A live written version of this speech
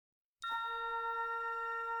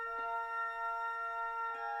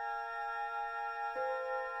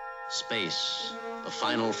Space, the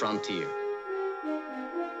final frontier.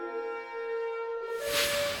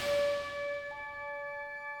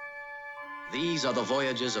 These are the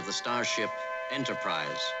voyages of the starship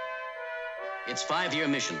Enterprise. Its 5-year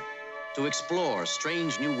mission, to explore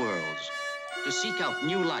strange new worlds, to seek out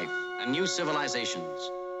new life and new civilizations,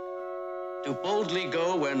 to boldly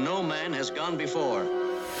go where no man has gone before.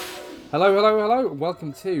 Hello.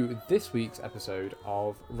 Welcome to this week's episode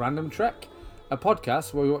of Random Trek, a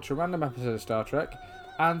podcast where we watch a random episode of Star Trek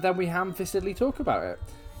and then we ham-fistedly talk about it.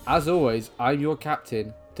 As always, I'm your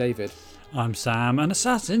captain, David. I'm Sam, and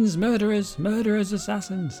assassins, murderers,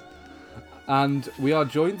 assassins. And we are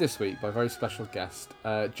joined this week by a very special guest,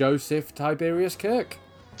 Joseph Tiberius Kirk.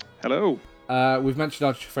 Hello. We've mentioned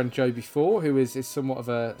our friend Joe before, who is somewhat of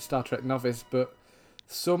a Star Trek novice, but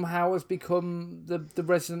somehow has become the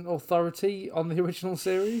resident authority on the original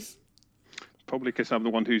series. Probably because I'm the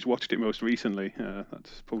one who's watched it most recently.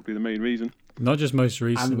 That's probably the main reason. Not just most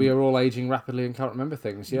recently. And we are all aging rapidly and can't remember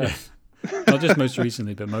things, yes. Yeah. Not just most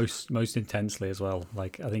recently, but most intensely as well.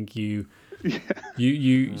 Like, I think you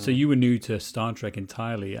so you were new to Star Trek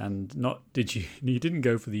entirely, and you didn't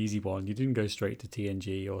go for the easy one. You didn't go straight to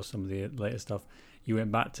TNG or some of the later stuff. You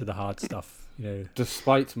went back to the hard stuff,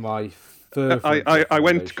 Despite my I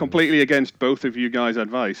went completely against both of you guys'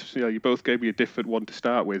 advice. You both gave me a different one to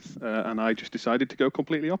start with, and I just decided to go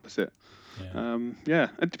completely opposite. Yeah.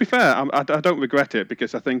 And to be fair, I don't regret it,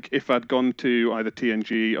 because I think if I'd gone to either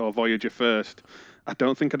TNG or Voyager first, I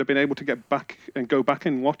don't think I'd have been able to go back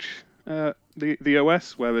and watch the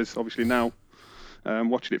OS. Whereas obviously now,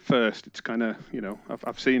 watching it first, it's kind of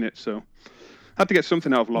I've seen it, so I had to get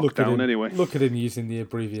something out of lockdown anyway. Look at him using the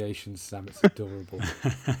abbreviations, Sam. It's adorable.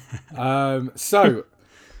 So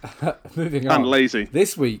moving on. And lazy.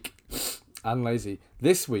 This week,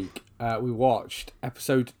 we watched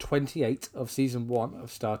episode 28 of season 1 of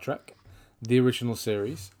Star Trek, the original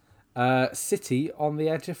series, City on the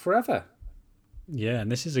Edge of Forever. Yeah, and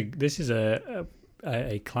this is a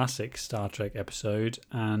classic Star Trek episode,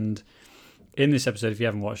 and in this episode, if you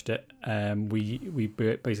haven't watched it, we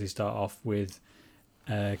basically start off with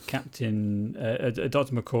Captain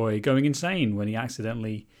Dr. McCoy going insane when he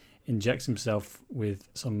accidentally injects himself with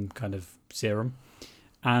some kind of serum.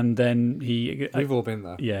 And then we've all been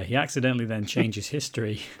there. Yeah, he accidentally then changes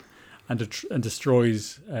history and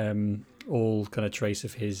destroys all kind of trace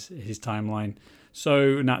of his timeline.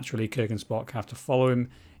 So naturally, Kirk and Spock have to follow him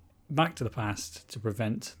back to the past to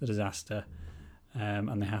prevent the disaster,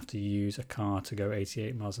 and they have to use a car to go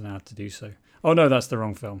 88 miles an hour to do so. Oh no, that's the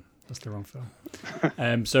wrong film.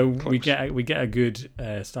 So we get a good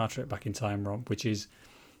Star Trek Back in Time romp, which is.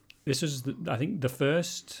 This was, I think, the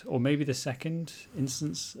first or maybe the second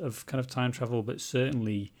instance of kind of time travel, but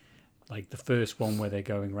certainly like the first one where they're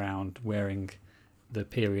going around wearing the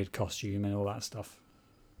period costume and all that stuff.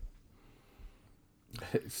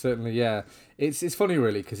 Certainly, yeah. It's funny,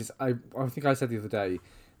 really, because I think I said the other day,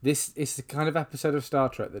 this is the kind of episode of Star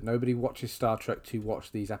Trek that nobody watches Star Trek to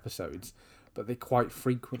watch these episodes, but they quite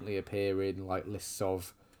frequently appear in like lists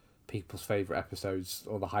of people's favourite episodes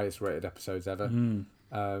or the highest rated episodes ever.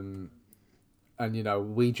 And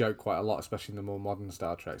we joke quite a lot, especially in the more modern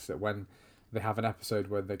Star Treks, that when they have an episode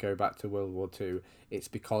where they go back to World War II, it's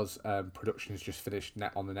because production has just finished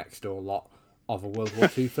on the next door lot of a World War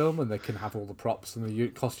II film, and they can have all the props and the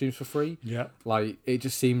costumes for free. Yeah, like it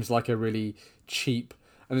just seems like a really cheap,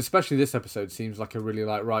 and especially this episode seems like a really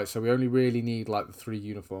right. So we only really need like the 3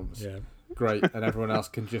 uniforms. Yeah, great, and everyone else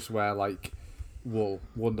can just wear like wool.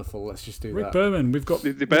 Wonderful. Let's just do Rick that. Berman, we've got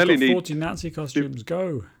 40 Nazi costumes.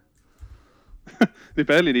 Go. They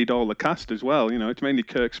barely need all the cast as well. It's mainly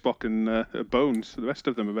Kirk, Spock, and Bones. The rest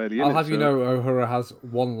of them are barely in it. I'll have you know, Uhura has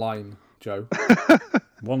one line, Joe.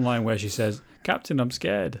 One line where she says, "Captain, I'm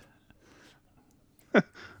scared." And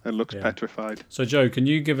looks petrified. So, Joe, can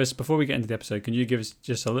you give us, before we get into the episode, can you give us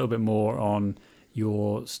just a little bit more on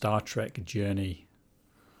your Star Trek journey?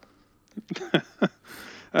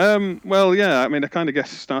 Well, yeah, I mean, I kind of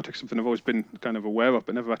guess Star Trek's something I've always been kind of aware of,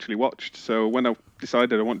 but never actually watched. So when I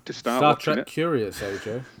decided I wanted to start watching Star Trek it, curious,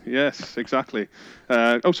 Joe. Yes, exactly.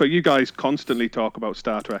 So you guys constantly talk about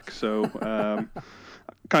Star Trek, so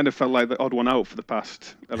kind of felt like the odd one out for the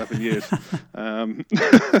past 11 years.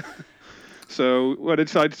 So when I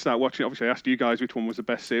decided to start watching it, obviously I asked you guys which one was the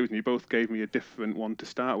best series, and you both gave me a different one to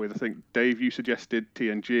start with. I think, Dave, you suggested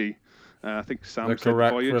TNG. I think Sam the said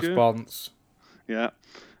correct Voyager. Response. Yeah.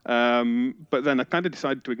 But then I kind of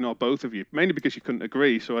decided to ignore both of you, mainly because you couldn't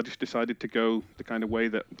agree. So I just decided to go the kind of way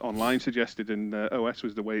that online suggested, and OS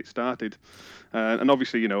was the way it started. And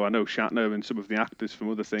obviously, I know Shatner and some of the actors from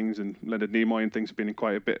other things, and Leonard Nimoy and things have been in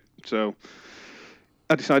quite a bit. So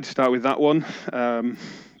I decided to start with that one.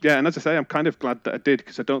 Yeah, and as I say, I'm kind of glad that I did,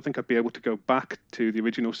 because I don't think I'd be able to go back to the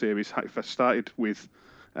original series if I started with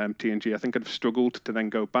TNG. I think I'd have struggled to then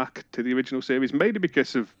go back to the original series, mainly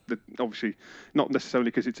because of obviously, not necessarily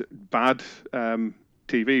because it's bad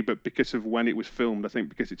TV, but because of when it was filmed. I think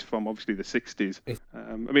because it's from obviously the 60s.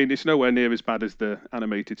 I mean, it's nowhere near as bad as the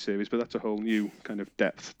animated series, but that's a whole new kind of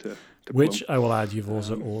depth to Which plumb. I will add, you've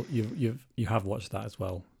also you have watched that as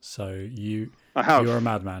well. So I have. you're a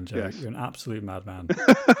madman, Joe. Yes. You're an absolute madman.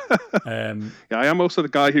 Yeah, I am also the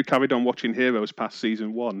guy who carried on watching Heroes past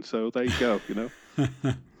season 1. So there you go.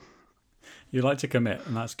 You like to commit,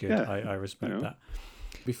 and that's good. Yeah, I respect that.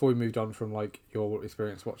 Before we moved on from like your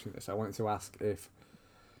experience watching this, I wanted to ask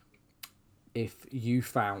if you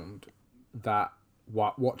found that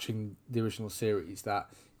watching the original series that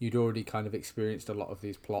you'd already kind of experienced a lot of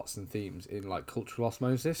these plots and themes in like cultural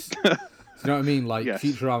osmosis. Do you know what I mean? Like Yes.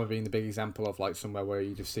 Futurama being the big example of like somewhere where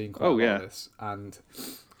you'd have seen quite a lot yeah. of this, and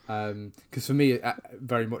because for me,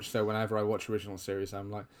 very much so, whenever I watch original series, I'm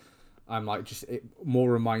like just it more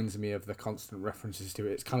reminds me of the constant references to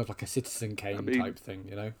it. It's kind of like a Citizen Kane type thing,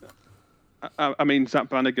 you know. I mean, Zach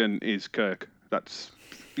Brannigan is Kirk. That's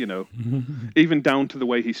even down to the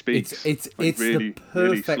way he speaks. It's like, really, the perfect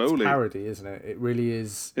really slowly. parody, isn't it? It really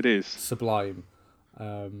is. It is sublime.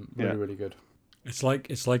 Really good. It's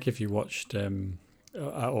like if you watched,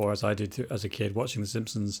 or as I did as a kid, watching The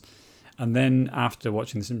Simpsons, and then after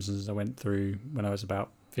watching The Simpsons, I went through when I was about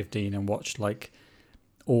 15 and watched like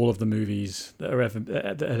all of the movies that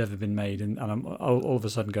had ever been made, and I'm all of a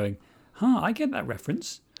sudden going, I get that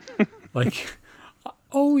reference. Like,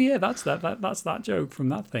 oh yeah, that's that joke from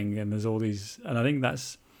that thing, and there's all these, and I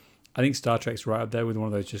think Star Trek's right up there with one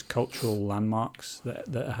of those just cultural landmarks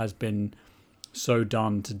that has been so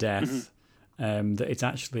done to death, that it's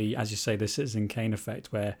actually, as you say, the Citizen Kane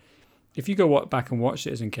effect, where if you go back and watch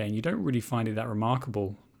Citizen Kane, you don't really find it that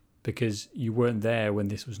remarkable because you weren't there when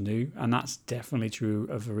this was new, and that's definitely true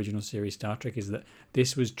of original series Star Trek, is that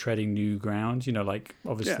this was treading new ground. Like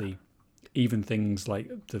obviously even things like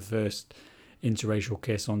the first interracial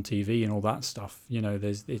kiss on TV and all that stuff,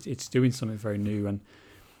 it's doing something very new, and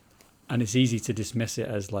it's easy to dismiss it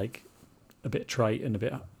as like a bit trite and a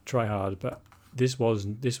bit try hard, but this was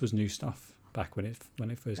new stuff back when it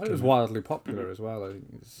first came. It was out. wildly popular as well. I think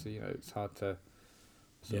it's hard to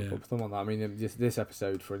sort of put thumb on that. I mean, this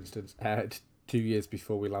episode, for instance, aired 2 years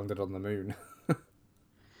before we landed on the moon.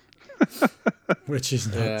 Which is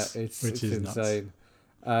nuts. Yeah, it's nuts. insane.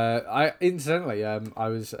 I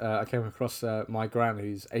came across my gran,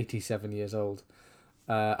 who's 87 years old,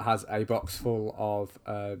 has a box full of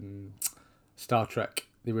Star Trek,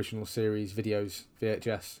 the original series videos,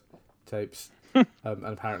 VHS tapes, and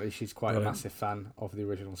apparently she's quite a massive fan of the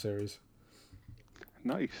original series.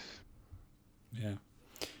 Nice. Yeah.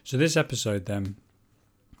 So this episode then,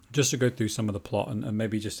 just to go through some of the plot and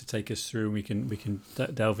maybe just to take us through, we can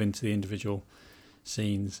delve into the individual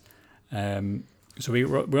scenes. So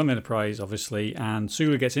we're on the Enterprise, obviously, and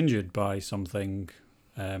Sulu gets injured by something,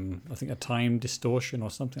 I think a time distortion or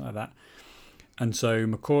something like that. And so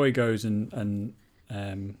McCoy goes and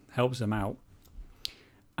helps him out,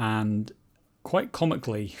 and quite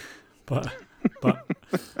comically, but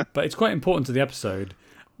it's quite important to the episode.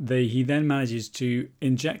 He then manages to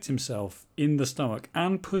inject himself in the stomach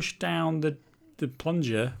and push down the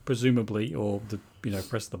plunger, presumably, or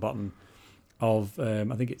press the button of I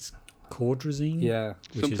think it's cordrazine,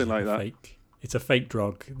 which something is like that. Fake. It's a fake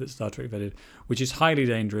drug that Star Trek vetted, which is highly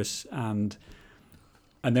dangerous, and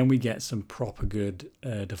then we get some proper good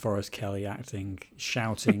DeForest Kelley acting,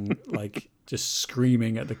 shouting, like just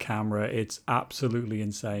screaming at the camera. It's absolutely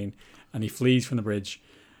insane, and he flees from the bridge.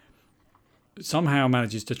 Somehow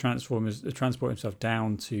manages to transport himself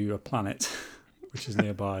down to a planet, which is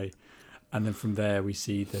nearby, and then from there we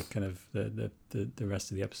see the kind of the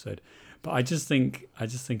rest of the episode. But I just think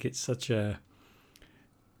it's such a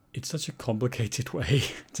complicated way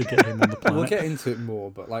to get him on the planet. We'll get into it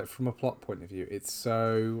more, but like from a plot point of view, it's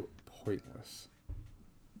so pointless.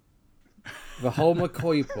 The whole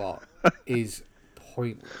McCoy plot is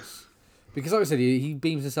pointless because, like I said, he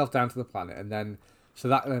beams himself down to the planet, and then so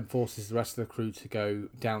that then forces the rest of the crew to go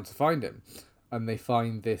down to find him, and they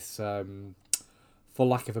find this, for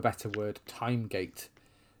lack of a better word, time gate.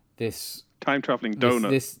 This time traveling donut.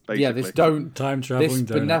 This time traveling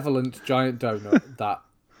donut. Benevolent giant donut that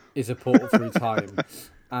is a portal through time,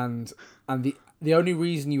 and the only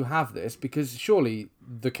reason you have this, because surely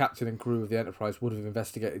the captain and crew of the Enterprise would have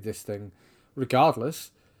investigated this thing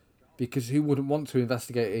regardless, because who wouldn't want to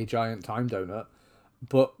investigate a giant time donut?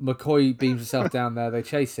 But McCoy beams himself down there, they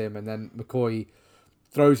chase him, and then McCoy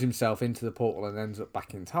throws himself into the portal and ends up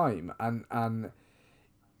back in time, and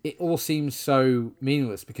it all seems so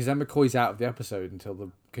meaningless because then McCoy's out of the episode until the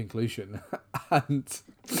conclusion, and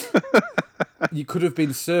you could have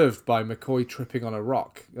been served by McCoy tripping on a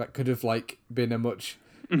rock. That could have been a much,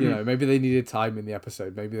 maybe they needed time in the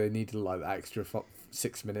episode. Maybe they needed that extra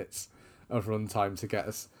 6 minutes of runtime to get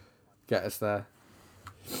us there.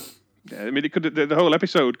 Yeah, I mean, it could the whole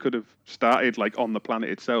episode could have started on the planet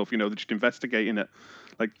itself. They're just investigating it.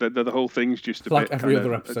 The whole thing's just a like bit every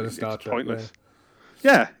other episode of Star Trek. Pointless.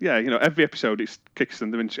 Yeah. Every episode it kicks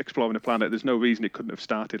them into exploring the planet. There's no reason it couldn't have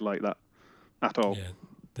started like that at all. Yeah,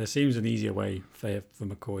 there seems an easier way for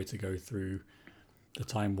McCoy to go through the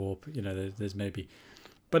time warp. There's maybe,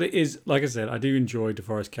 but it is, like I said, I do enjoy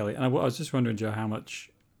DeForest Kelley, and I was just wondering, Joe, how much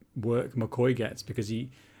work McCoy gets, because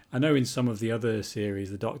I know in some of the other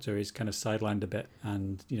series the Doctor is kind of sidelined a bit,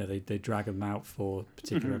 and they drag him out for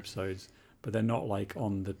particular episodes, but they're not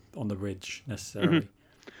on the ridge necessarily.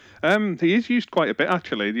 He is used quite a bit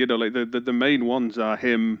actually. The main ones are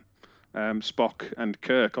him, Spock, and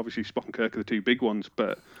Kirk. Obviously, Spock and Kirk are the two big ones,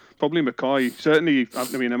 but probably McCoy. Certainly,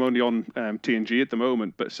 I mean, I'm only on TNG at the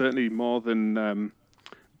moment, but certainly more than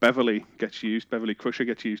Beverly gets used. Beverly Crusher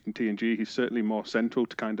gets used in TNG. He's certainly more central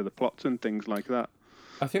to kind of the plots and things like that.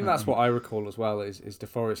 I think that's what I recall as well. Is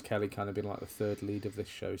DeForest Kelley kind of been the third lead of this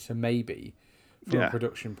show? So maybe, from a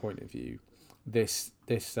production point of view, this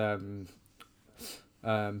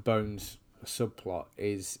Bones subplot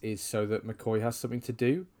is so that McCoy has something to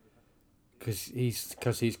do, because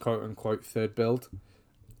he's quote unquote third build,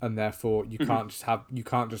 and therefore you can't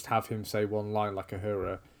just have him say one line like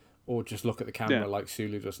Uhura, or just look at the camera like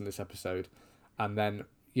Sulu does in this episode, and then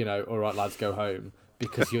all right lads, go home,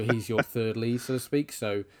 because he's your third lead, so to speak.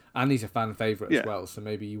 So, and he's a fan favorite as well. So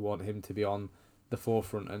maybe you want him to be on the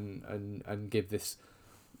forefront and give this,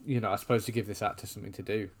 I suppose, to give this actor something to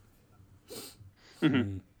do.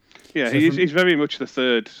 Mm-hmm. Yeah, so he's very much the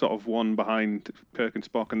third sort of one behind Kirk and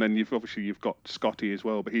Spock, and then you've got Scotty as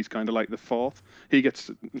well, but he's kind of like the fourth. He gets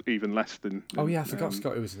even less than oh yeah, I forgot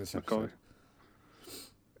Scotty was in this episode.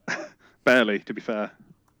 Barely, to be fair.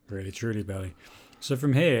 Really, truly barely. So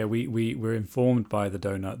from here, we were informed by the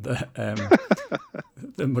donut that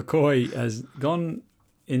that McCoy has gone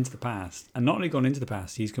into the past, and not only gone into the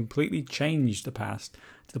past, he's completely changed the past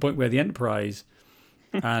to the point where the Enterprise,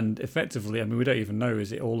 and effectively, I mean, we don't even know,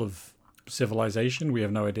 is it all of civilization? We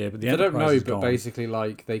have no idea, but the Enterprise is gone. But basically,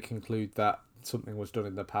 they conclude that something was done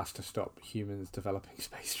in the past to stop humans developing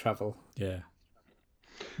space travel. Yeah.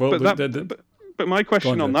 Well, but my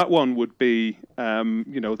question on that one would be,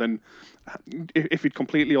 then if he'd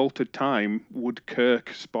completely altered time, would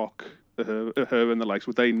Kirk, Spock, her and the likes,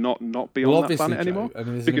 would they not be on that planet anymore? I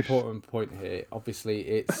mean, there's an important point here. Obviously,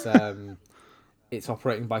 it's it's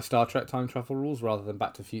operating by Star Trek time travel rules rather than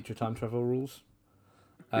Back to the Future time travel rules.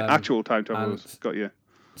 Actual time travel rules, got you.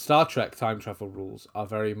 Star Trek time travel rules are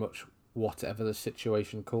very much whatever the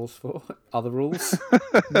situation calls for. Are the rules?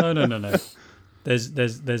 No. There's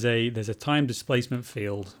a time displacement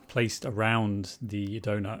field placed around the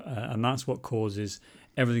donut, and that's what causes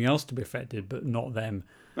everything else to be affected, but not them.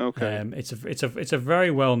 Okay. It's a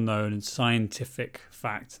very well known and scientific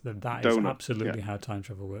fact that donut is absolutely how time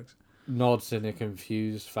travel works. Nods in a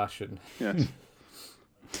confused fashion. Yes.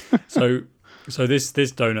 So this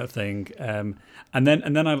donut thing, and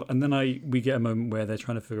then we get a moment where they're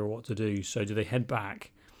trying to figure out what to do. So do they head back?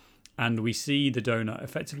 And we see the donut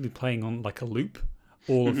effectively playing on like a loop,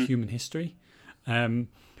 all of human history, and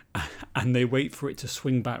they wait for it to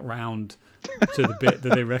swing back round to the bit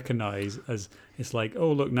that they recognise as it's like,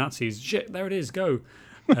 oh look, Nazis, shit, there it is, go,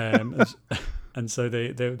 and so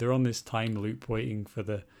they're on this time loop waiting for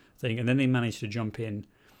the thing, and then they manage to jump in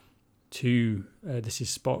to this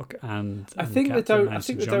is Spock and I think the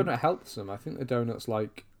donut helps them. I think the donut's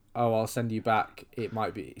like, oh, I'll send you back. It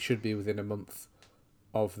should be within a month.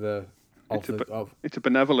 It's a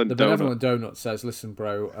benevolent donut. The benevolent donut says, "Listen,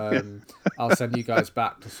 bro, I'll send you guys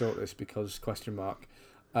back to sort this because question mark."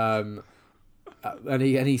 And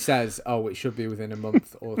he says, "Oh, it should be within a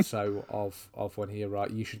month or so of when he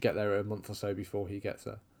arrives. You should get there a month or so before he gets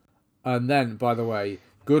there." And then, by the way,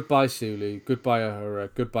 goodbye Sulu, goodbye Uhura,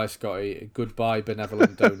 goodbye Scotty, goodbye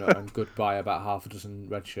benevolent donut, and goodbye about half a dozen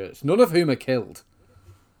red shirts, none of whom are killed.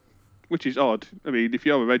 Which is odd. I mean, if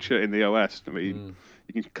you're a red shirt in the OS, I mean.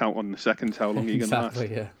 You can count on the seconds how long you're going to last.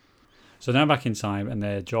 Exactly, yeah. So now back in time, and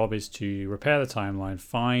their job is to repair the timeline,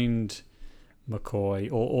 find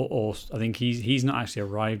McCoy, or I think he's not actually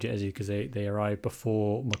arrived yet, is he? Because they arrived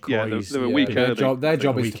before McCoy's. They're a week early. Their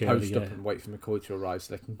job is to post up and wait for McCoy to arrive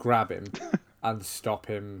so they can grab him and stop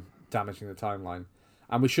him damaging the timeline.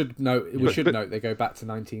 And we should note they go back to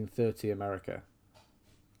 1930 America.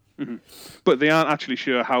 Mm-hmm. But they aren't actually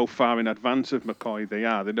sure how far in advance of McCoy they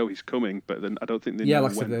are. They know he's coming, but then I don't think they know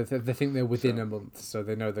like when. I said, they think they're within a month, so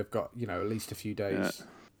they know they've got at least a few days.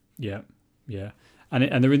 Yeah.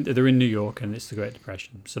 And they're in New York, and it's the Great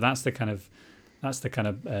Depression. So that's the kind of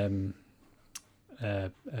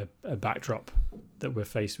a backdrop that we're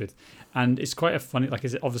faced with, and it's quite a funny.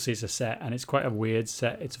 Obviously it's a set, and it's quite a weird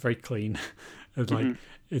set. It's very clean.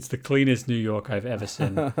 It's the cleanest New York I've ever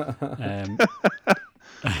seen.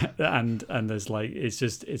 And there's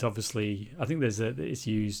it's obviously, I think it's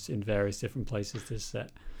used in various different places, this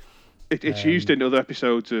set. It's used in other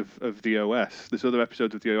episodes of the OS. There's other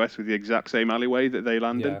episodes of the OS with the exact same alleyway that they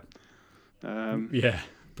land in. Yeah,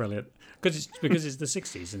 brilliant. Because it's the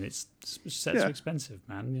 60s and sets are expensive,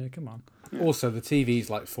 man. Yeah, come on. Yeah. Also, the TV's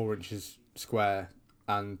like 4 inches square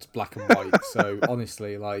and black and white. So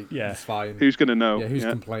honestly, it's fine. Who's gonna know? Yeah, who's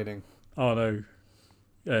complaining? Oh no.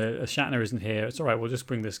 Shatner isn't here. It's all right. We'll just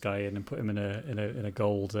bring this guy in and put him in a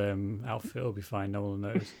gold outfit. It'll be fine. No one will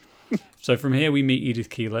notice. So from here we meet Edith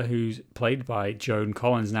Keeler, who's played by Joan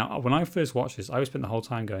Collins. Now, when I first watched this, I spent the whole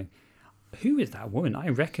time going, "Who is that woman? I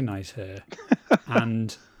recognise her."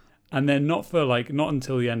 and then not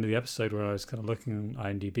until the end of the episode where I was kind of looking on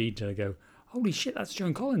IMDb did I go, "Holy shit, that's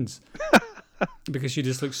Joan Collins," because she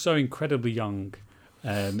just looks so incredibly young.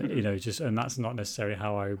 And that's not necessarily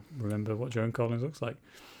how I remember what Joan Collins looks like.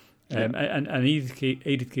 And Edith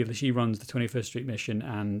Keeler, she runs the 21st Street mission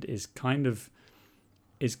and is kind of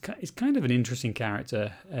an interesting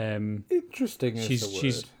character. Interesting is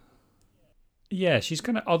the word. She's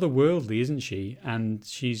kind of otherworldly, isn't she? And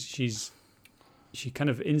she kind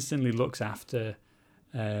of instantly looks after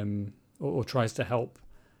or tries to help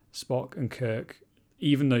Spock and Kirk,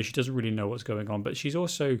 even though she doesn't really know what's going on. But she's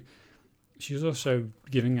also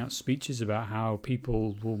giving out speeches about how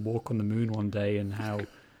people will walk on the moon one day and how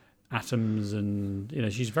atoms and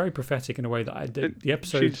she's very prophetic in a way that the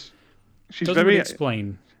episode she's doesn't really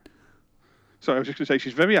explain. Sorry, I was just going to say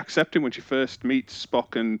she's very accepting when she first meets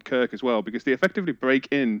Spock and Kirk as well, because they effectively break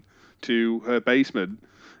in to her basement,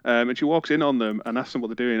 and she walks in on them and asks them what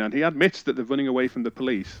they're doing, and he admits that they're running away from the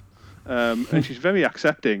police, and she's very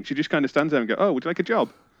accepting. She just kind of stands there and goes, "Oh, would you like a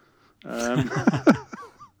job?"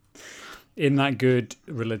 In that good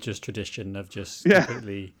religious tradition of just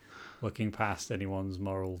completely looking past anyone's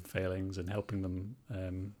moral failings and helping them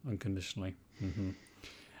unconditionally. Mm-hmm.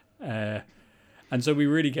 And so we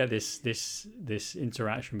really get this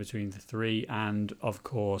interaction between the three, and of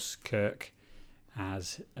course Kirk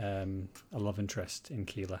has a love interest in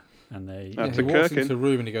Keeler, and he walks into the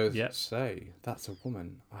room and he goes, "Say, that's a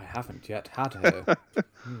woman. I haven't yet had her."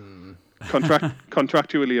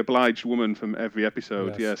 Contractually obliged woman from every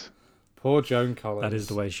episode. Yes. Poor Joan Collins. That is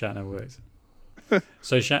the way Shatner works.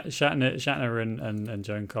 So Shatner and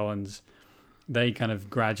Joan Collins, they kind of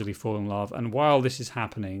gradually fall in love, and while this is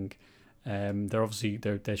happening,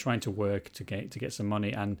 they're trying to work to get some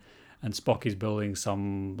money, and Spock is building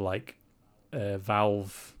some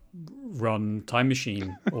valve run time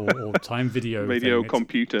machine or time video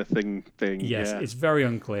computer thing. Yes, it's very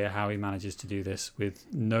unclear how he manages to do this with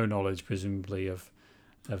no knowledge, presumably, of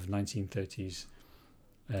 1930s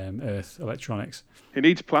Earth electronics. He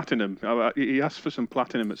needs platinum. He asked for some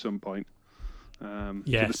platinum at some point.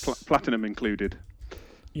 Yes, so there's platinum included.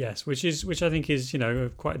 Yes, which I think is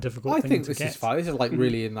quite a difficult thing to get. I think this is fine. This is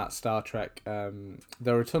really in that Star Trek.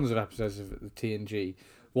 There are tons of episodes of the TNG.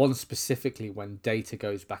 One specifically when Data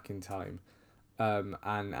goes back in time,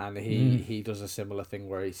 and he does a similar thing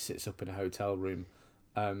where he sits up in a hotel room,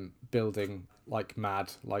 building like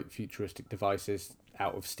mad, futuristic devices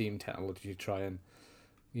out of steam technology to try and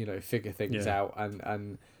figure things out,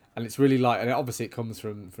 and it's really and obviously it comes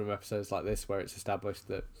from episodes like this where it's established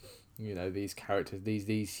that these characters,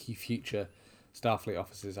 these future Starfleet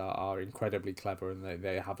officers are incredibly clever, and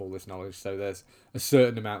they have all this knowledge, so there's a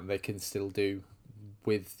certain amount they can still do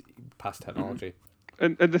with past technology.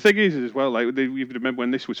 And the thing is as well, you remember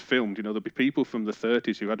when this was filmed, there'll be people from the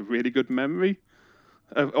 30s who had a really good memory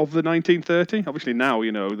of the 1930. Obviously now,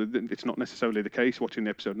 it's not necessarily the case watching the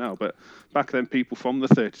episode now, but back then people from the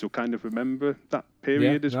 30s will kind of remember that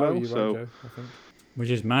period as well. So, right, Joe, I think. Which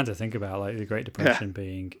is mad to think about, the Great Depression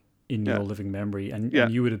being in your living memory, and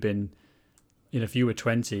you would have been, if you were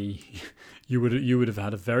 20, you would have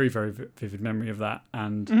had a very, very vivid memory of that,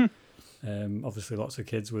 and obviously lots of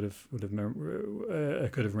kids could have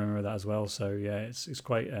remembered that as well. So it's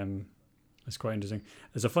quite interesting.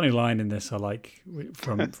 There's a funny line in this I like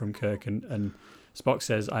from Kirk, and Spock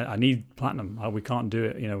says, I need platinum. We can't do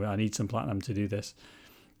it. I need some platinum to do this.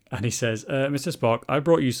 And he says, Mr. Spock, I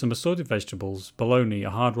brought you some assorted vegetables, bologna, a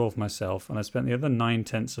hard roll for myself, and I spent the other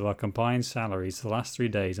 9/10 of our combined salaries for the last 3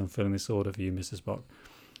 days on filling this order for you, Mr. Spock.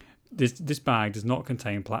 This bag does not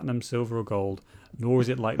contain platinum, silver, or gold, nor is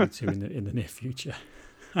it likely to in the near future.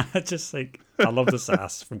 I just think, I love the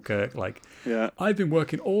sass from Kirk. Like, Yeah. I've been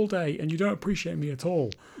working all day and you don't appreciate me at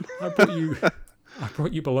all. I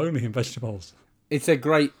brought you bologna and vegetables. It's a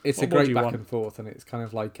great back want? and forth, and it's kind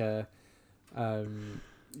of like a,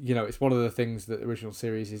 it's one of the things that the original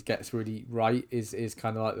series gets really right is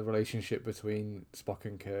kind of like the relationship between Spock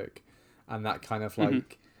and Kirk, and that kind of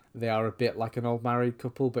like they are a bit like an old married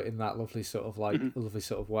couple, but in that lovely sort of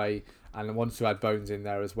way. And once you add Bones in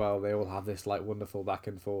there as well, they all have this like wonderful back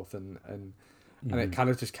and forth, and it kind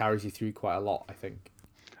of just carries you through quite a lot, I think.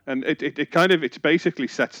 And it basically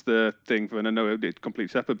sets the thing for, and I know it's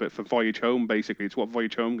completely separate, but for Voyage Home, basically, it's what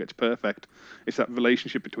Voyage Home gets perfect. It's that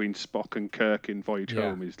relationship between Spock and Kirk in Voyage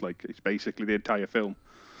Home is like, it's basically the entire film.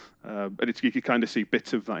 And you can kind of see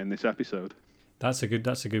bits of that in this episode. That's a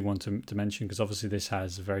good one to mention, because obviously this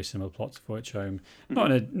has a very similar plot to Voyage Home.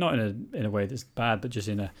 Not in a way that's bad, but just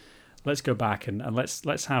in a let's go back and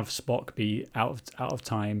let's have Spock be out of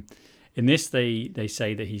time. In this, they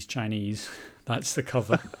say that he's Chinese. That's the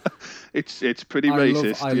cover. It's pretty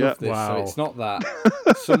racist. I love this. Wow. So it's not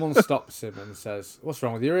that. Someone stops him and says, "What's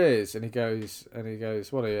wrong with your ears?" And he goes,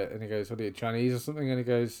 "What are you?" And he goes, "What are you, Chinese or something?" And he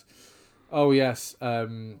goes, "Oh yes,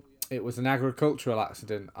 it was an agricultural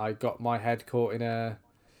accident. I got my head caught in a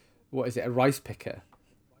rice picker,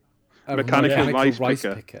 a mechanical rice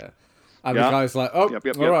picker." And the guy's like, "Oh,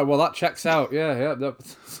 yep. all right, well that checks out. Yeah.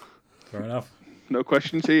 Fair enough. No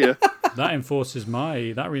questions here. That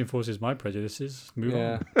reinforces my prejudices. Move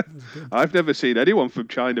on. I've never seen anyone from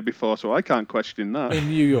China before, so I can't question that. In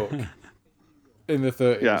New York, in the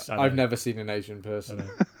 30s, Yeah. I've never seen an Asian person.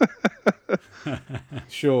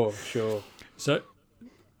 Sure. So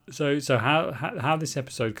how this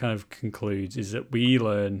episode kind of concludes is that we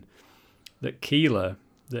learn that Keeler,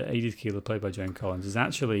 the Edith Keeler, played by Joan Collins, is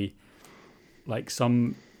actually like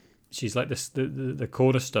she's like the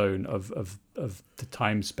cornerstone of the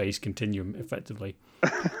time-space continuum, effectively.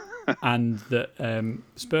 And that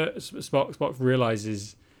Spock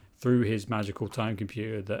realizes through his magical time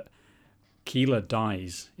computer that Keeler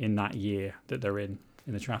dies in that year that they're in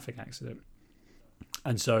the traffic accident.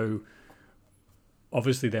 And so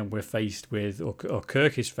obviously then we're faced with, or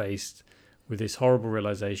Kirk is faced with this horrible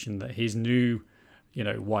realization that his new,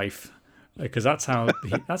 wife, because that's how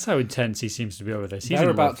intense he seems to be over this. He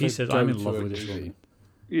says, "I'm in love with this woman."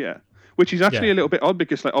 Yeah, which is actually a little bit odd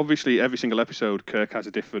because, like, obviously every single episode, Kirk has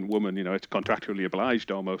a different woman. It's contractually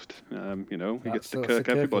obliged almost. He gets to Kirk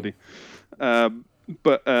everybody.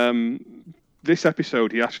 But this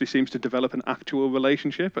episode, he actually seems to develop an actual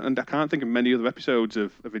relationship, and I can't think of many other episodes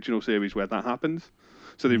of original series where that happens.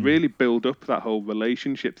 So they really build up that whole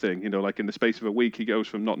relationship thing. Like in the space of a week, he goes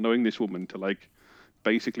from not knowing this woman to like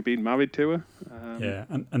basically being married to her.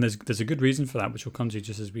 And there's a good reason for that, which we'll come to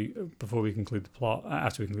just before we conclude the plot.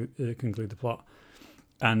 After we conclude the plot,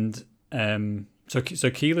 and so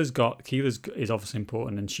Keeler's is obviously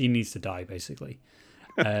important, and she needs to die basically.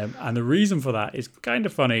 And the reason for that is kind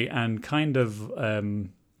of funny and kind of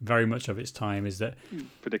very much of its time is that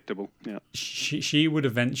predictable. Yeah, she would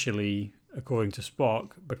eventually, according to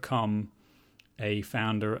Spock, become a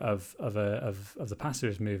founder of the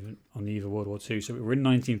pacifist movement on the eve of World War II. So we're in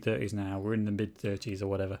 1930s now. We're in the mid 30s or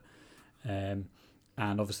whatever, and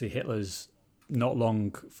obviously Hitler's not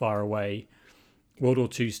long far away. World War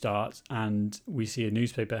II starts, and we see a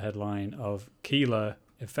newspaper headline of Keeler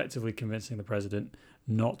effectively convincing the president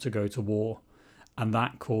not to go to war, and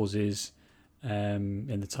that causes,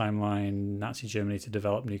 in the timeline, Nazi Germany to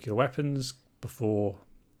develop nuclear weapons before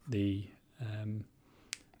the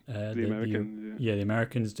Americans. The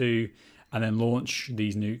Americans do, and then launch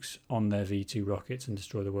these nukes on their V2 rockets and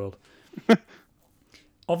destroy the world.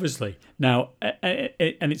 Obviously, now,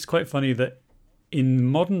 and it's quite funny that in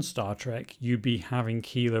modern Star Trek, you'd be having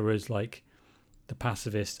Keeler as like the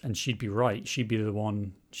pacifist, and she'd be right. She'd be the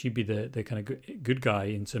one. She'd be the kind of good guy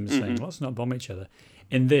in terms of saying, let's not bomb each other.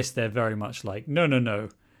 In this, they're very much like, no.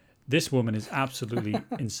 This woman is absolutely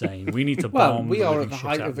insane. We need to bomb. We are at the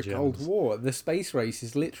height of the Germans. Cold War. The space race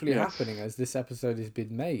is literally happening as this episode has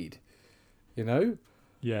been made.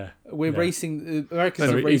 Yeah, we're racing. The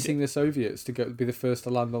Americans are racing the Soviets to be the first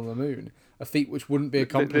to land on the moon. A feat which wouldn't be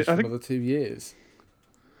accomplished for another 2 years.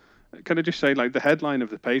 Can I just say, like, the headline of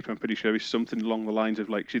the paper, I'm pretty sure is something along the lines of,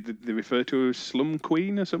 like, they refer to her as Slum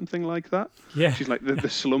Queen or something like that. Yeah. She's like the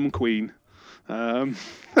Slum Queen.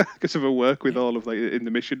 because of her work with all of like in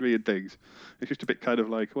the missionary and things. It's just a bit kind of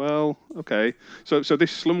like, well, okay. So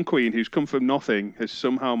this slum queen who's come from nothing has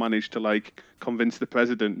somehow managed to like convince the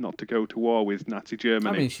president not to go to war with Nazi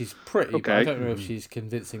Germany. I mean, she's pretty, but I Okay. don't know if she's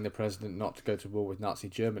convincing the president not to go to war with Nazi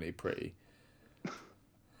Germany pretty.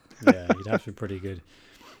 Yeah, you'd have to be pretty good.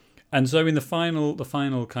 And so in the final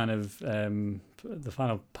kind of the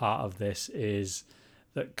final part of this is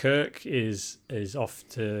that Kirk is off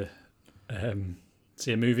to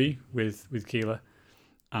see a movie with Keeler,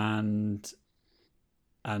 and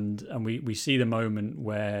we see the moment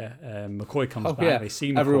where McCoy comes back. Yeah, They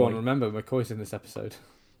see McCoy. everyone remember McCoy's in this episode.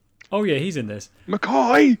 Oh yeah, he's in this.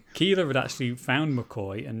 McCoy! Keeler had actually found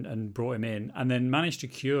McCoy and brought him in, and then managed to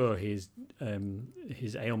cure his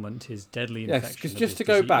ailment, his deadly infection. Yes, because just to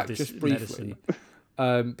go back, just briefly,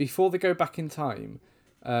 before they go back in time,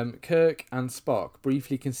 Kirk and Spock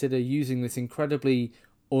briefly consider using this incredibly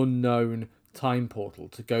unknown time portal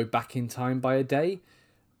to go back in time by a day,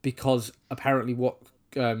 because apparently what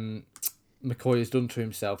McCoy has done to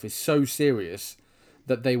himself is so serious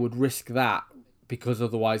that they would risk that, because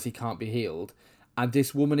otherwise he can't be healed. And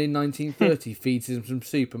this woman in 1930 feeds him some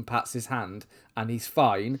soup and pats his hand, and he's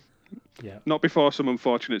fine. Yeah. Not before some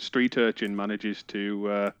unfortunate street urchin manages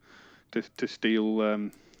to steal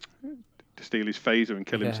his phaser and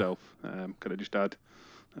kill himself. Could I just add?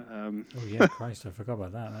 Oh yeah, Christ! I forgot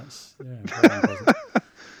about that. That's very unpleasant.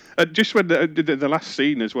 Just when the last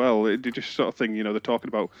scene as well, it just sort of thing, they're talking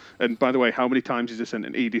about. And by the way, how many times is this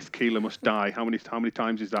sentence? Edith Keeler must die. How many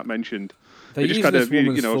times is that mentioned? They use just this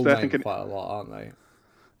woman's full they're name thinking, quite a lot, aren't they?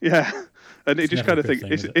 yeah, and it just kind of never a think,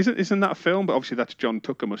 good thing, is isn't that a film? But obviously that's John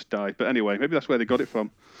Tucker must die. But anyway, maybe that's where they got it from.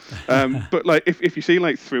 But like if you see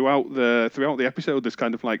like throughout the episode, there's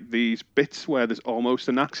kind of like these bits where there's almost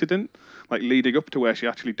an accident, like leading up to where she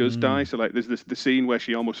actually does die. So like there's the scene where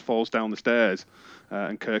she almost falls down the stairs.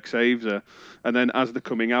 And Kirk saves her. And then as they're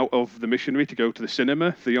coming out of the missionary to go to the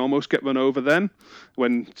cinema, they almost get run over then.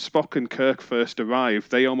 When Spock and Kirk first arrive,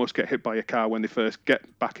 they almost get hit by a car when they first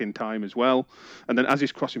get back in time as well. And then as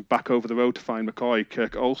he's crossing back over the road to find McCoy,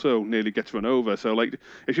 Kirk also nearly gets run over. So like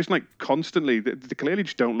it's just like constantly, they clearly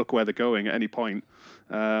just don't look where they're going at any point.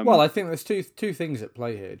 Well, I think there's two things at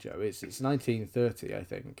play here, Joe. It's 1930, I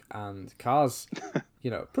think, and cars,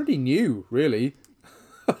 pretty new, really.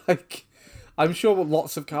 Like, I'm sure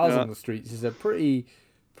lots of cars on the streets is a pretty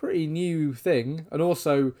new thing, and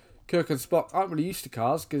also Kirk and Spock aren't really used to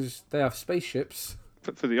cars because they have spaceships.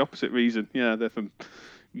 For the opposite reason, yeah, they're from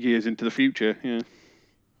years into the future, yeah.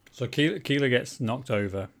 So Keeler gets knocked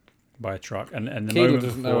over by a truck, and the Keeler moment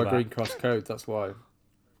doesn't before know a that, Green Cross code, that's why.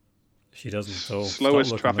 She doesn't at all. Slowest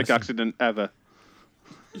Stop, look, traffic and listen. accident ever.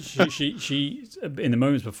 She in the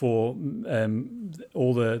moments before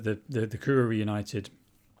all the crew are reunited,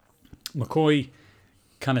 McCoy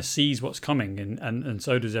kind of sees what's coming, and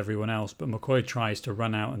so does everyone else, but McCoy tries to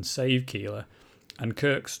run out and save Keeler, and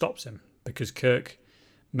Kirk stops him, because Kirk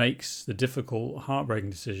makes the difficult, heartbreaking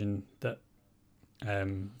decision that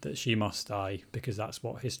she must die, because that's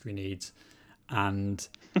what history needs. And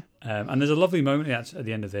there's a lovely moment at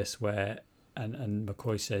the end of this where and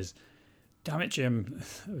McCoy says, "Damn it, Jim."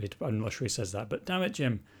 I'm not sure he says that, but "Damn it,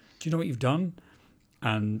 Jim, do you know what you've done?"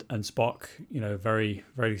 And Spock, very,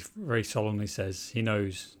 very, very solemnly says, "He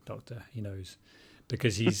knows, Doctor, he knows,"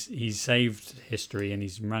 because he's saved history and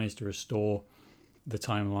he's managed to restore the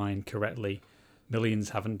timeline correctly.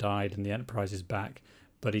 Millions haven't died and the Enterprise is back,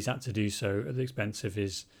 but he's had to do so at the expense of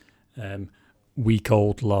his weak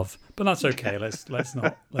old love. But that's okay. Let's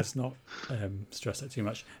not stress that too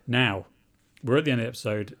much. Now we're at the end of the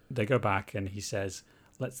episode. They go back and he says,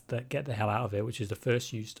 "Let's get the hell out of here," which is the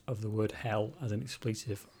first use of the word hell as an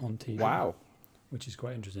expletive on TV. Wow. Which is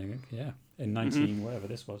quite interesting. Yeah. In 19, whatever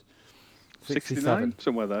this was. 69?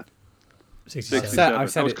 Somewhere there. 67. I've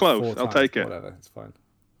said I was it close. 4 I'll times, take it. Whatever, it's fine.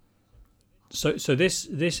 So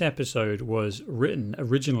this episode was written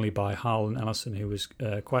originally by Harlan Ellison, who was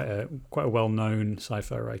quite a well-known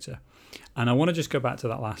sci-fi writer. And I want to just go back to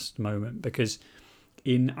that last moment, because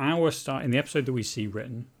in the episode that we see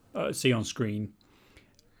on screen,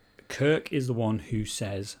 Kirk is the one who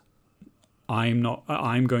says, I'm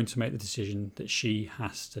going to make the decision that she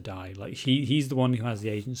has to die. Like he's the one who has the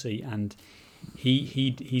agency, and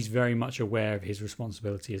he's very much aware of his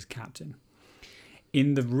responsibility as captain.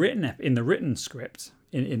 In the written script,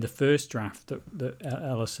 in the first draft that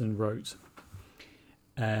Ellison wrote,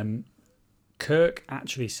 Kirk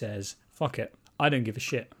actually says, "Fuck it, I don't give a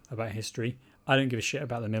shit about history. I don't give a shit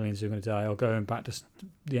about the millions who are going to die. I'll go back to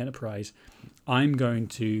the Enterprise. I'm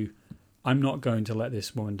not going to let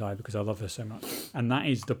this woman die because I love her so much." And that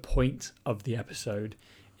is the point of the episode,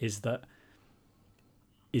 is that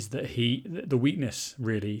is that the weakness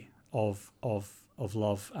really of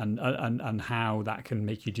love and how that can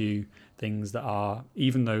make you do things that are,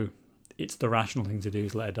 even though it's the rational thing to do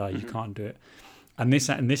is let her die, you can't do it. And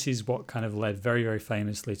this is what kind of led very, very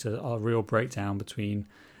famously to a real breakdown between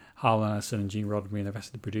Harlan Ellison and Gene Roddenberry and the rest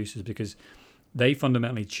of the producers, because they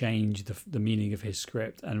fundamentally changed the meaning of his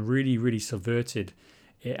script and really, really subverted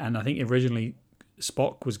it. And I think originally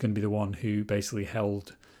Spock was going to be the one who basically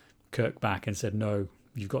held Kirk back and said, no,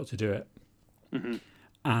 you've got to do it.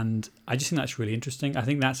 And I just think that's really interesting. I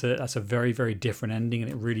think that's a very, very different ending,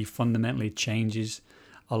 and it really fundamentally changes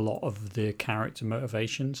a lot of the character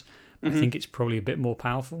motivations. I think it's probably a bit more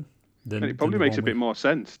powerful than. And it probably makes a bit more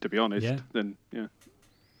sense, to be honest.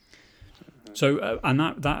 So, and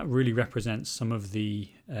that really represents some of the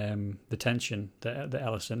tension that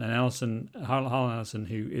Harlan Ellison,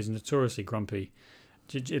 who is notoriously grumpy,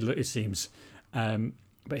 it seems,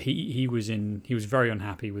 but he was very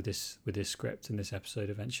unhappy with this script in this episode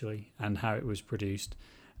eventually and how it was produced.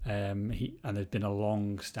 And there's been a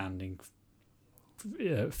long-standing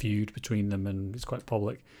feud between them, and it's quite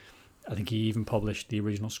public. I think he even published the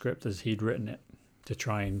original script as he'd written it to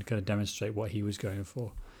try and kind of demonstrate what he was going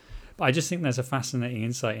for. But I just think there's a fascinating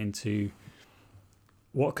insight into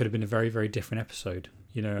what could have been a very, very different episode,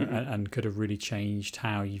 and could have really changed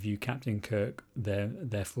how you view Captain Kirk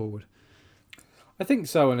there forward. I think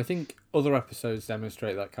so, and I think other episodes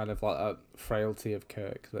demonstrate that kind of like a frailty of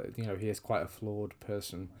Kirk, that he is quite a flawed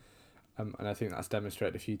person, and I think that's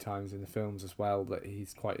demonstrated a few times in the films as well, that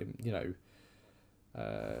he's quite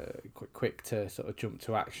quite quick to sort of jump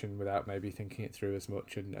to action without maybe thinking it through as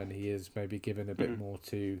much, and he is maybe given a bit more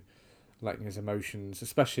to letting his emotions,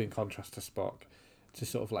 especially in contrast to Spock, to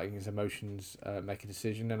sort of letting his emotions make a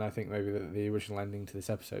decision. And I think maybe the original ending to this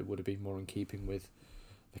episode would have been more in keeping with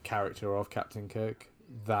the character of Captain Kirk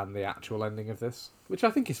than the actual ending of this, which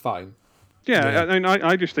I think is fine. Yeah,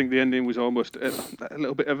 I just think the ending was almost a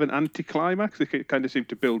little bit of an anticlimax. It kind of seemed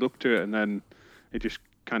to build up to it, and then it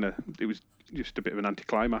was just a bit of an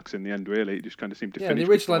anticlimax in the end, really. It just kind of seemed to finish. Yeah,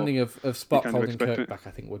 the original ending of Spock holding Kirk back,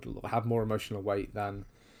 I think, would have more emotional weight than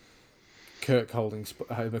Kirk holding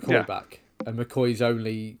McCoy back. And McCoy's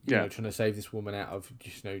only trying to save this woman out of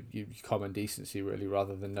just common decency, really,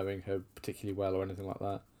 rather than knowing her particularly well or anything like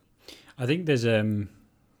that. I think there's in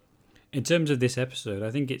terms of this episode, I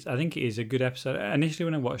think it is a good episode. Initially,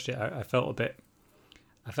 when I watched it, I felt like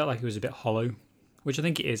it was a bit hollow, which I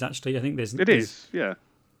think it is actually. I think it is. Yeah.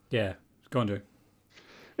 Go on, do.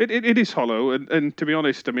 It is hollow, and to be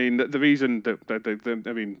honest, I mean the reason that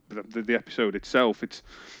the episode itself, it's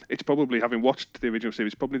probably, having watched the original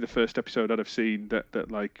series, probably the first episode I'd have seen that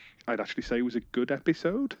like I'd actually say was a good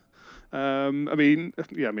episode. I know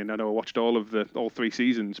I watched all 3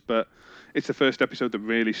 seasons, but it's the first episode that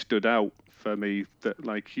really stood out for me, that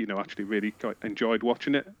actually really quite enjoyed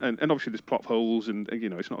watching it. And obviously there's plot holes, and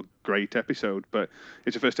it's not a great episode, but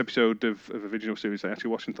it's the first episode of original series I actually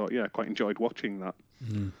watched and thought, I quite enjoyed watching that.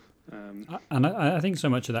 And I think so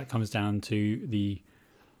much of that comes down to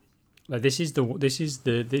this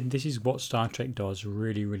is what Star Trek does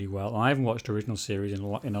really, really well. I haven't watched the original series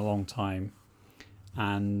in a long time,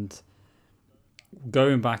 and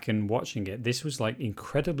going back and watching it, this was like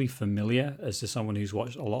incredibly familiar as to someone who's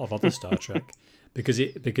watched a lot of other Star Trek, because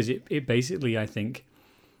it basically, I think,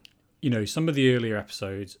 some of the earlier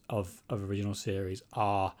episodes of original series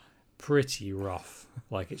are pretty rough.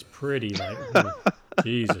 Like, it's pretty like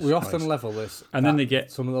Jesus. We often level this, and then they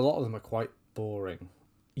get a lot of them are quite boring.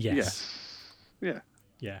 Yes.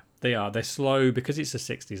 Yeah, they are. They're slow because it's the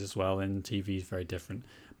 60s as well, and TV is very different.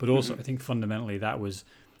 But also, I think fundamentally that was,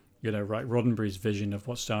 Roddenberry's vision of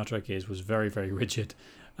what Star Trek is was very, very rigid,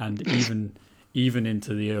 and even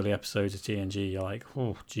into the early episodes of TNG, you're like,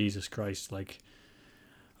 oh Jesus Christ, like,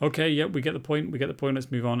 okay, yep, we get the point,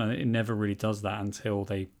 let's move on, and it never really does that until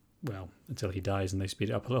he dies and they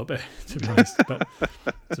speed it up a little bit, to be honest. But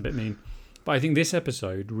it's a bit mean. But I think this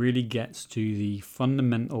episode really gets to the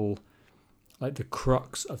fundamental, like the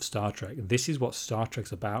crux of Star Trek. This is what Star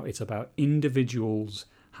Trek's about. It's about individuals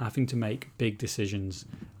having to make big decisions,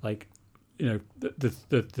 like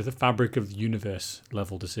the fabric of the universe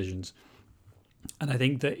level decisions. And I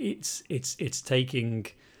think that it's taking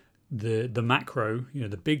the macro,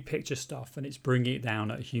 the big picture stuff, and it's bringing it down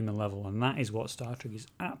at a human level, and that is what Star Trek is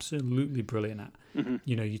absolutely brilliant at.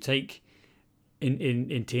 You take in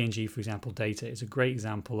TNG, for example, Data is a great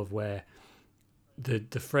example of where the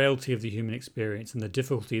frailty of the human experience and the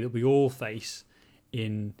difficulty that we all face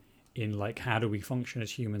in like, how do we function as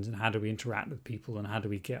humans, and how do we interact with people, and how do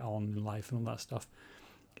we get on in life and all that stuff,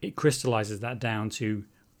 it crystallizes that down to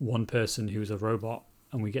one person who's a robot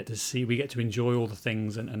and we get to enjoy all the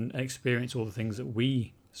things and experience all the things that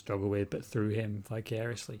we struggle with, but through him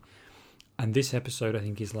vicariously. And this episode, I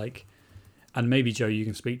think, is like, and maybe Joe, you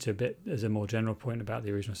can speak to a bit as a more general point about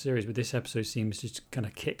the original series, but this episode seems to kind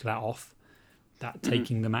of kick that off, that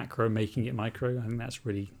taking the macro, making it micro. I think that's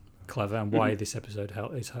really clever, and why this episode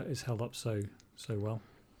is held up so well.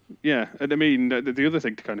 Yeah, and I mean the other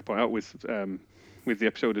thing to kind of point out with the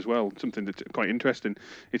episode as well, something that's quite interesting.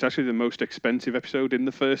 It's actually the most expensive episode in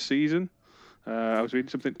the first season. I was reading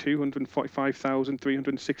something,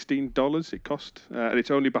 $245,316 it cost, and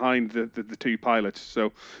it's only behind the two pilots.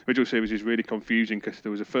 So original series is really confusing because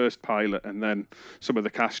there was a first pilot, and then some of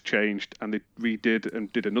the cast changed, and they redid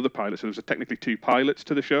and did another pilot. So there was technically two pilots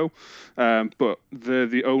to the show, but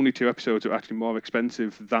the only two episodes are actually more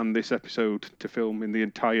expensive than this episode to film in the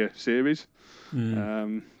entire series.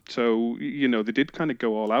 So, you know, they did kind of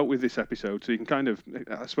go all out with this episode. So you can kind of,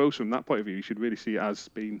 I suppose from that point of view, you should really see it as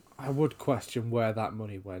being... I would question where that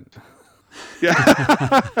money went.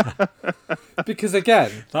 Yeah. Because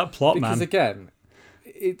again... That plot, man. Because again,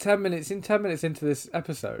 10 minutes into this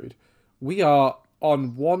episode, we are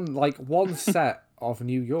on one set of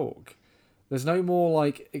New York. There's no more,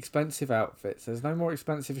 like, expensive outfits. There's no more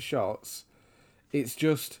expensive shots. It's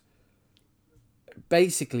just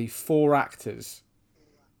basically 4 actors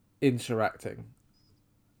interacting.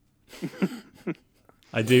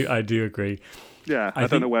 I do agree. Yeah, I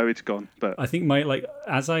don't know where it's gone, but I think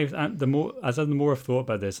the more I've thought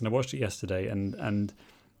about this, and I watched it yesterday, and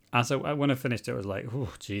when I finished it, I was like,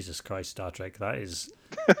 oh, Jesus Christ, Star Trek, that is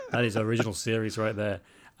original series right there.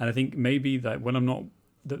 And I think maybe that when I'm not,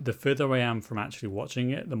 the further I am from actually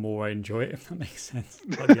watching it, the more I enjoy it, if that makes sense.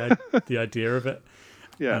 Like the idea of it.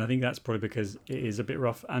 Yeah. And I think that's probably because it is a bit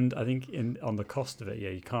rough. And I think on the cost of it,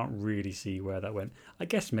 you can't really see where that went. I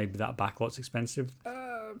guess maybe that backlot's expensive.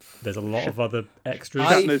 There's a lot of other extras.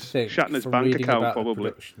 Shatner's bank account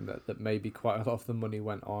probably. That maybe quite a lot of the money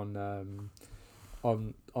went on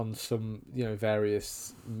some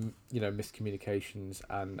various miscommunications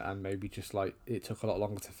and maybe just like it took a lot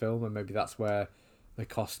longer to film, and maybe that's where the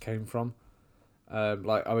cost came from.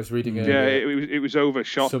 Like I was reading it was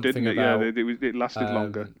overshot, didn't it? About, it lasted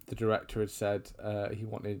longer. The director had said he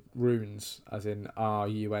wanted runes, as in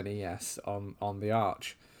RUNES, on the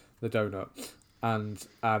arch, the donut, and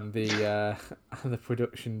the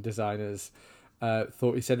production designers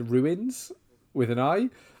thought he said ruins with an I,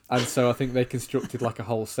 and so I think they constructed like a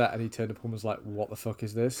whole set, and he turned up and was like, "What the fuck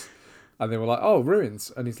is this?" And they were like, "Oh,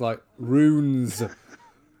 ruins," and he's like, "Runes."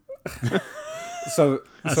 So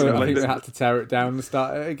I think they had to tear it down and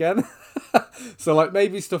start it again. So like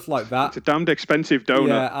maybe stuff like that. It's a damned expensive donut.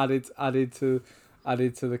 Yeah, added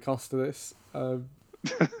to the cost of this. I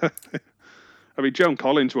mean, Joan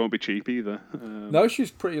Collins won't be cheap either. No, she's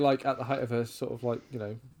pretty like at the height of her sort of like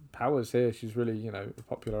powers here. She's really a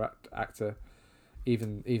popular actor,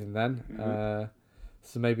 even then. Mm-hmm.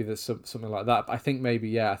 So maybe there's something like that. But I think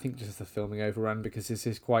I think just the filming overran, because this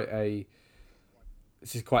is quite a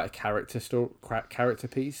character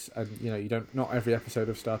piece, and not every episode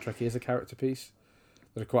of Star Trek is a character piece.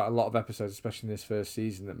 There are quite a lot of episodes, especially in this first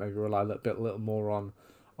season, that maybe rely a little more on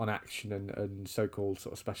action and so-called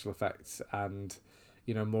sort of special effects, and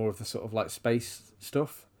more of the sort of like space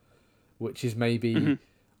stuff, which is maybe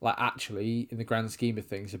like actually in the grand scheme of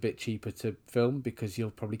things a bit cheaper to film, because you'll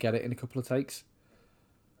probably get it in a couple of takes.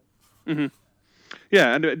 Mm-hmm.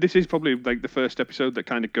 Yeah, and this is probably like the first episode that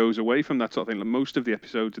kind of goes away from that sort of thing. Like most of the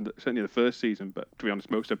episodes, certainly the first season, but to be honest,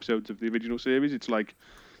 most episodes of the original series, it's like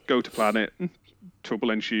go to planet, trouble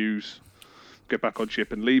ensues, get back on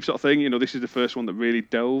ship and leave sort of thing. This is the first one that really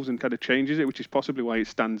delves and kind of changes it, which is possibly why it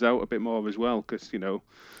stands out a bit more as well, because it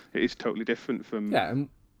is totally different from and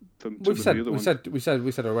from some of the other ones. We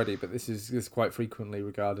said already, but this is quite frequently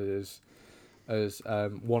regarded as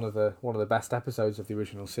one of the best episodes of the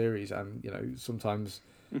original series, and sometimes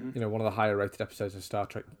one of the higher rated episodes of Star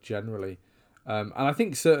Trek generally, and I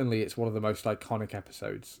think certainly it's one of the most iconic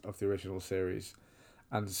episodes of the original series,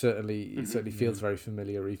 and certainly it certainly feels very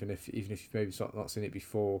familiar, even if you've maybe not seen it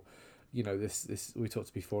before. This we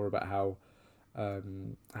talked before about how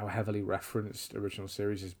heavily referenced original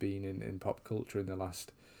series has been in pop culture in the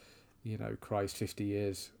last 50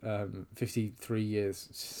 years, 53 years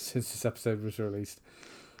since this episode was released.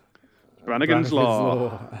 Brannigan's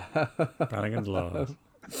Law. Brannigan's Law.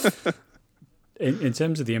 In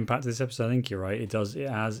terms of the impact of this episode, I think you're right. It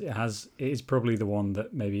is probably the one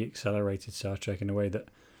that maybe accelerated Star Trek in a way that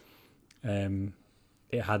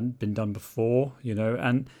it hadn't been done before,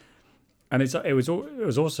 and And it was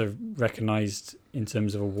also recognised in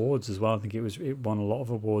terms of awards as well. I think it won a lot of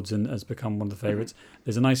awards and has become one of the favourites.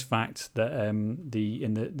 There's a nice fact that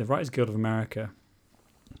the Writers Guild of America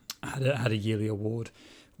had a yearly award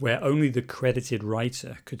where only the credited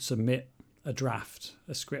writer could submit a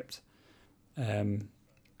script. And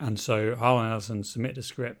so Harlan Ellison submitted a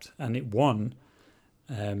script and it won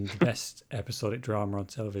the best episodic drama on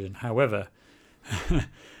television. However,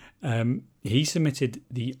 he submitted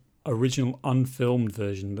the original unfilmed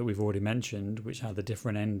version that we've already mentioned, which had a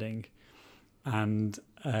different ending, and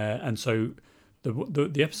so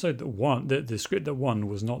the episode that won, the script that won,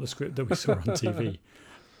 was not the script that we saw on TV,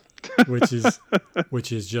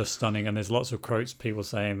 which is just stunning. And there's lots of quotes, people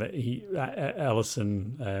saying that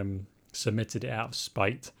Ellison submitted it out of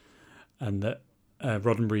spite, and that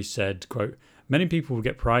Roddenberry said, quote, "Many people would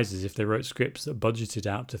get prizes if they wrote scripts that budgeted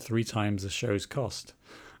out to 3 times the show's cost."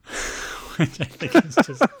 Which I think is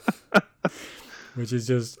just, which is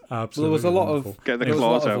just absolutely. Well, there was a lot wonderful. of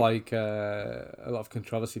a lot of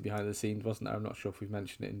controversy behind the scenes, wasn't there? I'm not sure if we've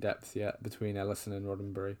mentioned it in depth yet, between Ellison and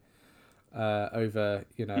Roddenberry. Over,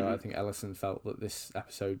 I think Ellison felt that this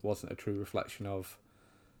episode wasn't a true reflection of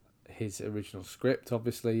his original script,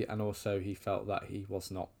 obviously, and also he felt that he was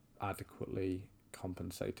not adequately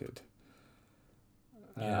compensated.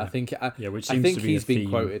 I think which seems to be he's a been theme.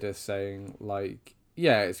 Quoted as saying, like,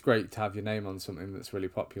 yeah, it's great to have your name on something that's really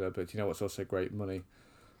popular, but you know what's also great? Money.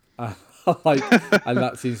 And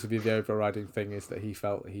that seems to be the overriding thing, is that he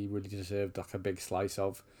felt he really deserved like a big slice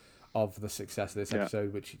of the success of this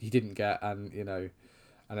episode, which he didn't get. And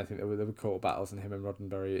and I think there were court battles, and him and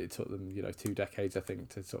Roddenberry, it took them 2 decades, I think,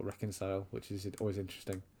 to sort of reconcile, which is always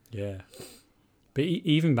interesting. Yeah. But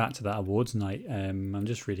even back to that awards night, I'm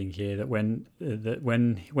just reading here that when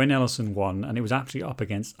Ellison won, and it was actually up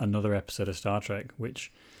against another episode of Star Trek,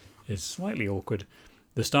 which is slightly awkward.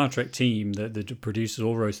 The Star Trek team, the producers,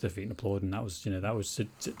 all rose to their feet and applauded, and that was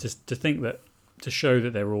to think that, to show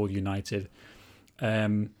that they were all united,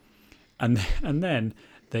 and then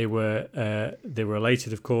they were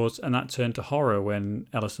elated, of course, and that turned to horror when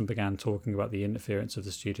Ellison began talking about the interference of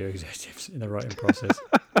the studio executives in the writing process.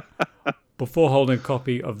 Before holding a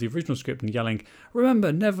copy of the original script and yelling,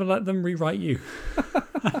 "Remember, never let them rewrite you."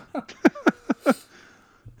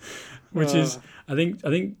 Which is, I think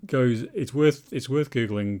goes. It's worth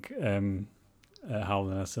googling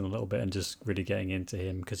Harlan Ellison a little bit and just really getting into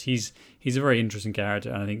him, because he's a very interesting character,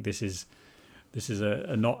 and I think this is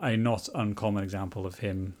a not uncommon example of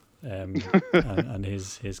him and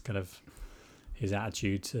his kind of his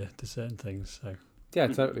attitude to certain things. So. Yeah,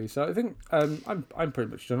 totally. So I think I'm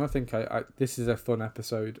pretty much done. I think this is a fun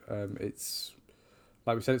episode. It's,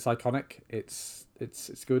 like we said, it's iconic. It's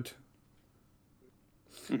good.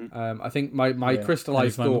 I think my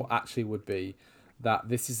crystallized thought actually would be that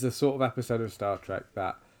this is the sort of episode of Star Trek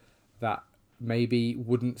that maybe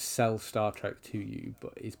wouldn't sell Star Trek to you,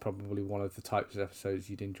 but is probably one of the types of episodes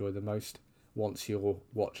you'd enjoy the most once you're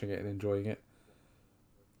watching it and enjoying it.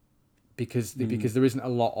 Because there isn't a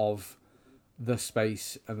lot of the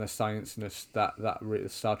space and the science-ness that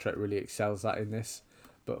Star Trek really excels at in this,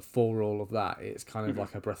 but for all of that, it's kind of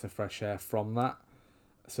like a breath of fresh air from that.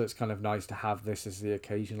 So it's kind of nice to have this as the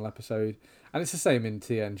occasional episode, and it's the same in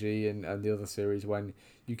TNG and the other series, when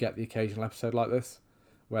you get the occasional episode like this,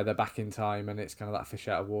 where they're back in time and it's kind of that fish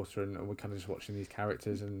out of water, and we're kind of just watching these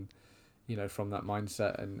characters and from that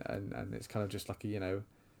mindset, and it's kind of just like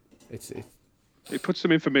it puts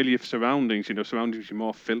them in familiar surroundings, surroundings you're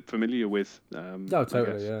more familiar with.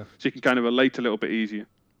 Totally, yeah. So you can kind of relate a little bit easier.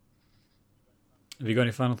 Have you got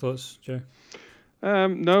any final thoughts, Joe?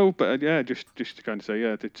 No, but just to kind of say,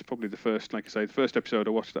 it's probably the first episode I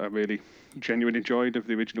watched that I really genuinely enjoyed of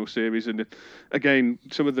the original series. And again,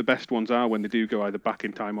 some of the best ones are when they do go either back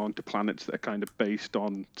in time or onto planets that are kind of based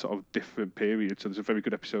on sort of different periods. So there's a very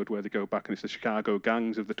good episode where they go back, and it's the Chicago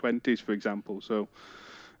gangs of the 20s, for example. So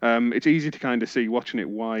it's easy to kind of see, watching it,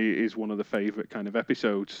 why it is one of the favourite kind of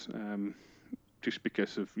episodes, just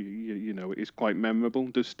because of, it is quite memorable,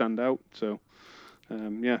 does stand out. So,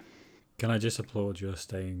 Can I just applaud your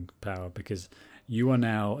staying power, because you are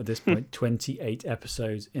now, at this point, 28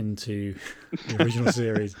 episodes into the original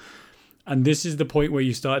series, and this is the point where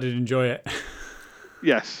you started to enjoy it.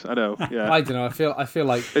 Yes, I know. Yeah, I don't know. I feel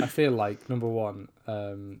like number one,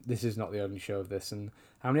 this is not the only show of this. And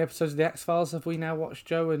how many episodes of the X-Files have we now watched,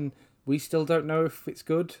 Joe? And we still don't know if it's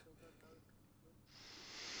good.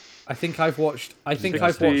 I think I've watched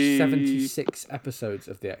 76 episodes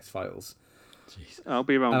of the X-Files. Jeez. I'll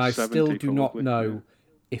be around 70. And I still do not know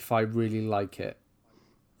if I really like it.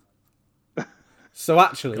 So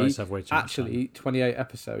actually, Guys have way too much 28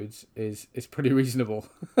 episodes is pretty reasonable.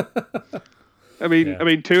 I mean, Yeah. I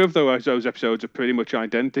mean, two of those episodes are pretty much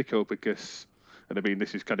identical because, and I mean,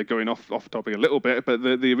 this is kind of going off topic a little bit, but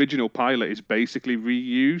the original pilot is basically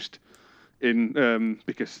reused in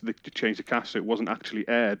because they changed the cast, so it wasn't actually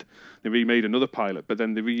aired. They remade another pilot, but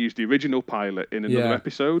then they reused the original pilot in another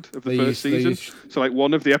episode of the first season. So, like,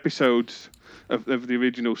 one of the episodes of the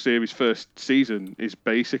original series' first season is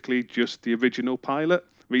basically just the original pilot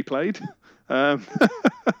replayed.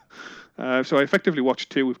 So I effectively watched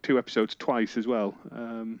two episodes twice as well.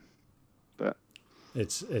 But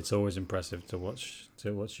It's always impressive to watch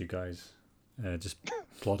you guys just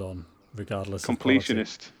plod on regardless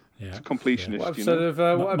completionist. of quality. Yeah. Completionist. What episode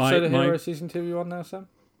of Hero Season 2 are you on now, Sam?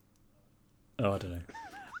 Oh, I don't know.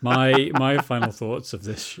 My final thoughts of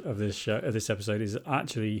this episode is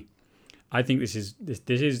actually, I think this is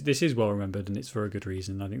well remembered, and it's for a good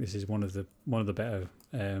reason. I think this is one of the better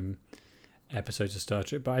episodes of Star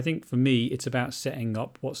Trek. But I think for me, it's about setting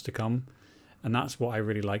up what's to come, and that's what I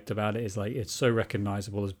really liked about it. Is like it's so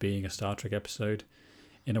recognizable as being a Star Trek episode,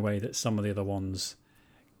 in a way that some of the other ones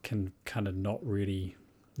can kind of not really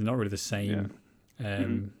the same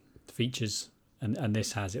features. And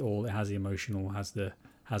this has it all. It has the emotional, has the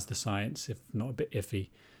science, if not a bit iffy.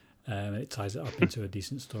 It ties it up into a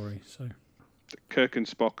decent story. So. Kirk and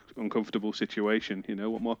Spock uncomfortable situation.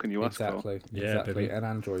 What more can you ask for? Exactly. An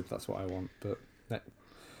android. That's what I want. But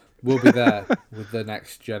we'll be there with the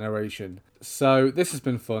next generation. So this has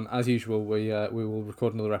been fun as usual. We will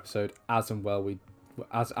record another episode as and when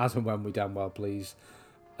we damn well please.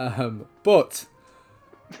 But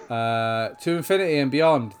to infinity and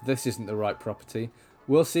beyond. This isn't the right property.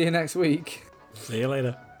 We'll see you next week. See you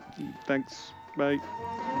later. Thanks. Bye.